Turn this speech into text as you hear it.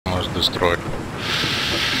also destroyed.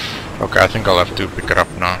 Okay, I think I'll have to pick it up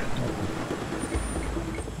now.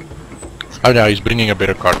 Oh yeah, he's bringing a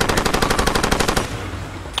better card to me.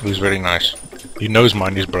 He's very nice. He knows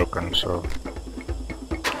mine is broken, so...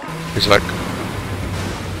 He's like...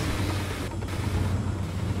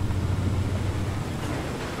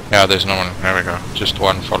 Yeah, there's no one. There we go. Just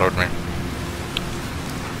one followed me.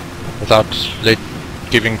 Without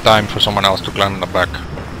giving time for someone else to climb in the back.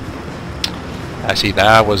 I see,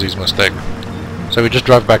 that was his mistake. So we just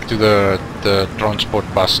drive back to the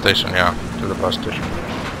transport bus station, yeah, to the bus station.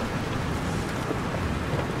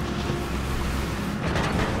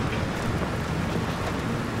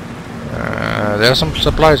 There are some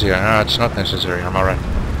supplies here. No, it's not necessary, I'm alright.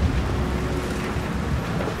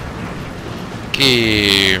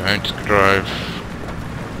 Okay, I'm going to drive.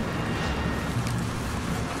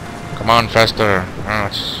 Come on, faster.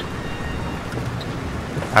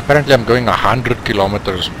 Apparently I'm going 100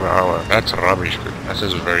 kilometers per hour. That's rubbish, but this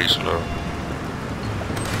is very slow.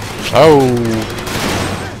 Oh!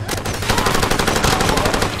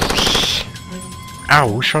 Ow,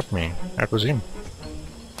 who shot me? That was him.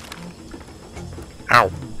 Ow.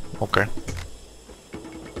 Okay.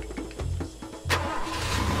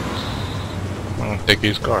 I'll take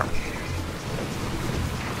his car.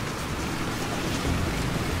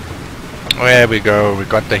 There we go, we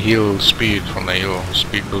got the hill speed from the hill,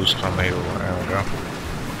 speed boost from the hill, there we go.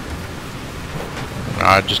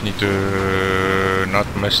 I just need to not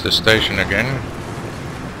miss the station again.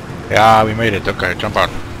 Yeah, we made it, okay, jump out.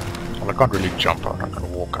 Well, I can't really jump out, I'm gonna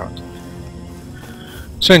walk out.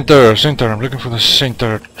 Center, I'm looking for the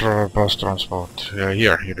center bus transport.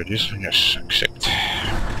 Here it is, yes, accept.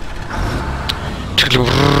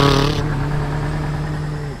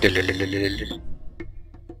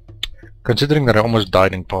 Considering that I almost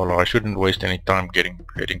died in Polo, I shouldn't waste any time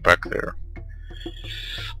heading back there.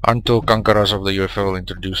 Until Kankaras of the UFL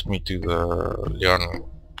introduced me to the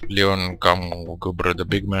Leon Kamgubra, the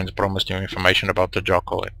big man's promised you information about the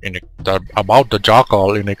jackal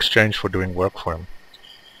in exchange for doing work for him.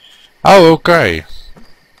 Oh, okay.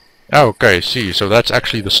 Okay, see, so that's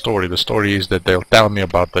actually the story. The story is that they'll tell me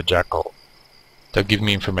about the jackal. They'll give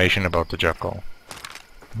me information about the jackal.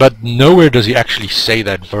 But nowhere does he actually say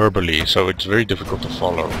that verbally, so it's very difficult to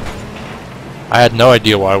follow. I had no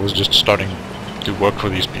idea why I was just starting to work for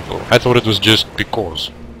these people. I thought it was just because.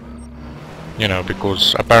 You know,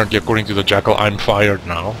 because apparently according to the jackal I'm fired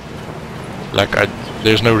now. Like,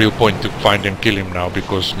 there's no real point to find and kill him now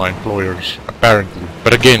because my employers, apparently.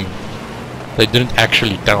 But again, they didn't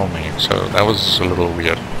actually tell me, so that was a little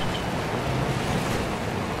weird.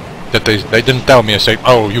 That they didn't tell me and say,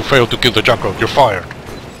 oh, you failed to kill the jackal, you're fired.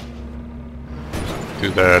 To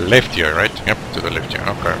the left here, right? Yep, to the left here,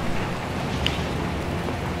 okay.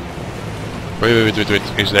 Wait,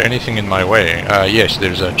 is there anything in my way? Yes,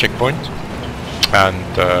 there's a checkpoint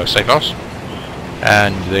and safe house.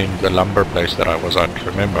 And then the lumber place that I was at,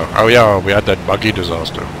 remember? Oh yeah, we had that buggy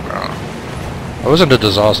disaster. It wasn't a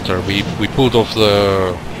disaster, we pulled off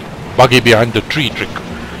the buggy behind the tree trick.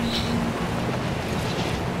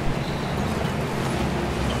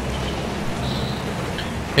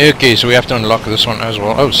 Okay, so we have to unlock this one as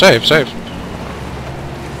well. Oh, save.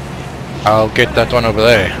 I'll get that one over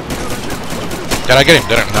there. Did I get him?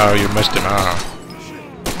 Didn't? No, you missed him. Ah.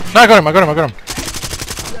 No, I got him.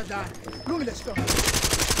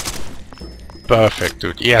 Perfect,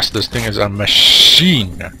 dude. Yes, this thing is a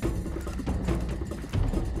machine.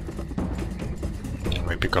 Let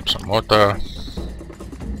me pick up some water.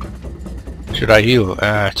 Should I heal?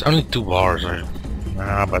 It's only 2 bars.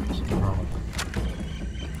 But...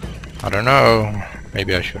 I don't know.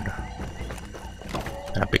 Maybe I should.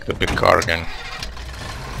 I picked the big car again.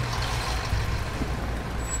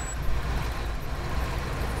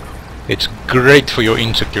 It's great for your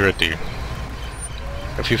insecurity.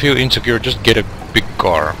 If you feel insecure, just get a big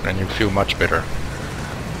car and you feel much better.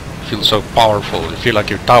 You feel so powerful. You feel like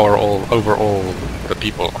you tower over all the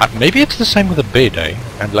people. Maybe it's the same with a bed, eh?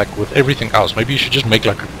 And like with everything else. Maybe you should just make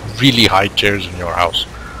like really high chairs in your house.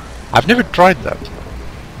 I've never tried that.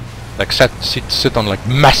 Like sit on like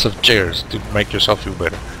massive chairs to make yourself feel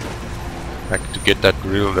better. Like to get that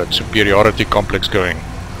superiority complex going.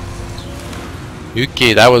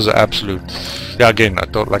 Okay, that was absolute. Yeah, again,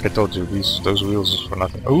 like I told you, those wheels for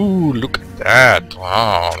nothing. Ooh, look at that!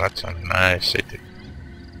 Wow, that's a nice city.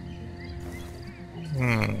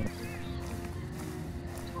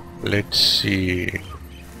 Let's see.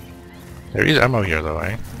 There is ammo here, though,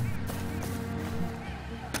 eh?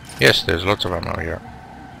 Yes, there's lots of ammo here.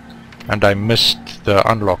 And I missed the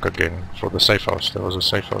unlock again for the safe house. There was a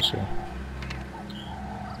safe house here.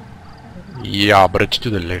 Yeah, but it's to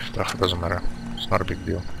the left. Ugh, it doesn't matter. It's not a big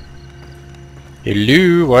deal.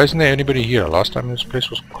 Hello? Why isn't there anybody here? Last time this place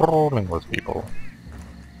was crawling with people.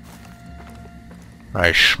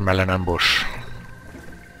 I smell an ambush.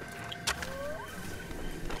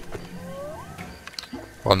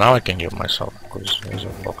 Well, now I can heal myself, because there's a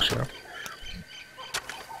box here.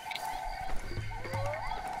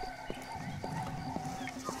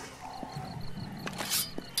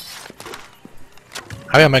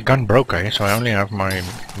 Oh yeah, my gun broke, eh? So I only have my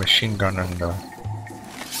machine gun and...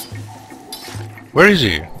 Where is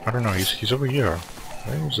he? I don't know, he's over here.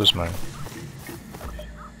 Where is this man?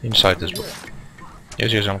 Inside this book.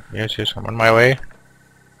 Yes, I'm on my way.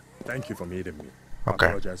 Thank you for meeting me. Okay. I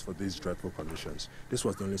apologize for these dreadful conditions. This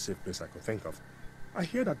was the only safe place I could think of. I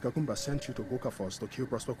hear that Gakumba sent you to Goka Falls to kill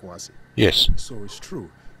Prosper Kouassi. Yes. So it's true.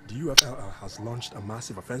 The UFLL has launched a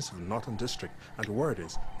massive offensive in the Northern District, and the word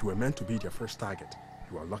is, you were meant to be their first target.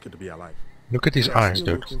 You are lucky to be alive. Look at his eyes,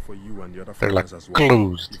 dude. Looking for you and the other They're like as well.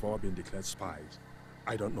 closed. You've all been declared spies.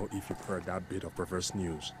 I don't know if you've heard that bit of perverse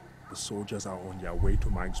news. The soldiers are on their way to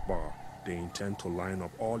Mike's bar. They intend to line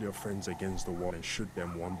up all your friends against the wall and shoot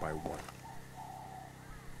them one by one.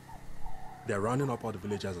 They're rounding up all the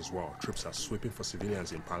villagers as well. Troops are sweeping for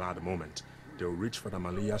civilians in Pala at the moment. They'll reach for the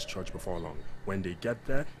Malia's church before long. When they get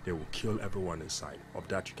there, they will kill everyone inside. Of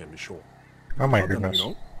that you can be sure. Oh my goodness. You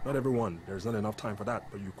know, not everyone. There's not enough time for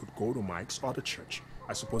that. But you could go to Mike's or the church.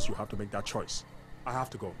 I suppose you have to make that choice. I have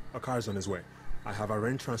to go. A car is on his way. I have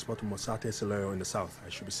arranged transport to Mosate Sileo in the south. I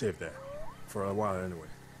should be safe there. For a while anyway.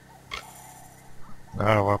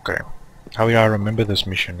 Oh, okay. Oh yeah, I remember this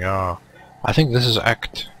mission, yeah. I think this is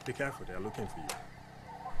Act. Be careful, they're looking for you.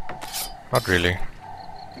 Not really.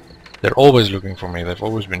 They're always looking for me, they've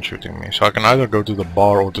always been shooting me. So I can either go to the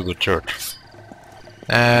bar or to the church.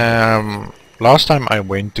 Last time I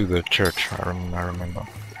went to the church, I remember.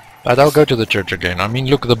 But I'll go to the church again. I mean,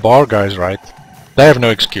 look, the bar guys, right? They have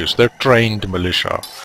no excuse. They're trained militia.